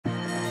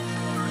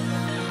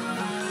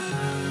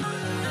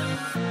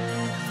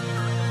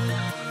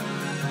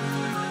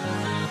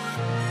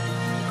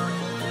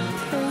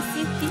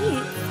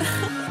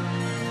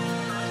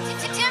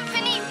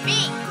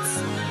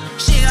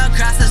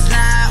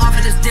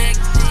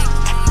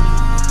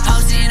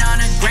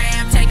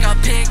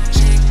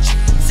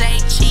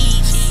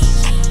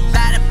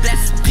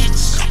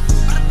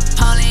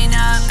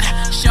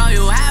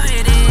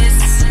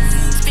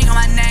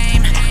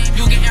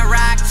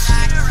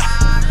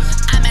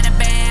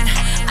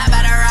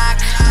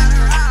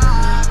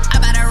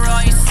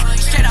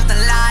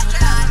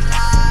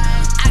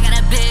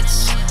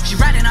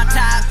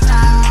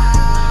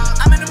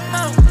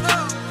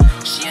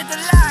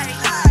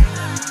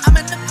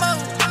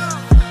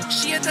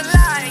the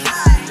light.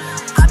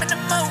 I'm in the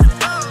mood.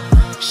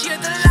 She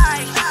the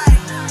light.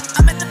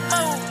 I'm in the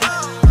mood.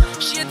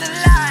 She the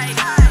light.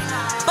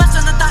 Bust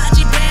on the thought and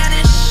she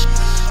vanish.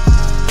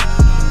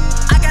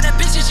 I got a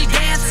bitch and she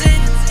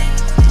dancing.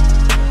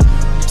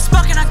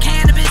 Smoking on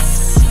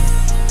cannabis.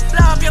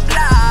 Blow up your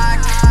block.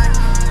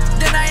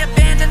 Then I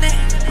abandon it.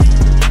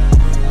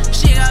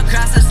 She go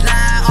cross the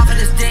line off of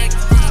this dick.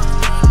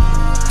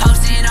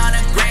 Post it on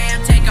the gram,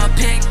 take a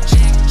pic.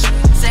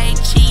 Say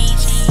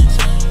cheese.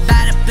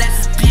 By the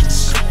blessed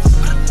bitch.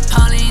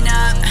 Pulling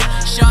up,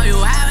 show you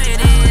how it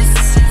is.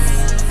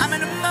 I'm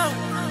in the mood.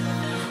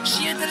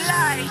 She in the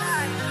light.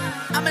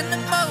 I'm in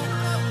the mood.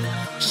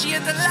 She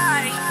in the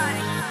light.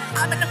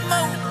 I'm in the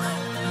mood.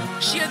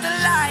 She in the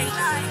light.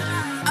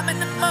 I'm in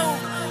the mood.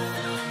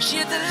 She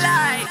in the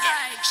light.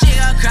 She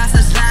go cross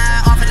the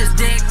line off of this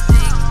dick.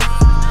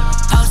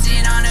 Post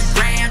it on the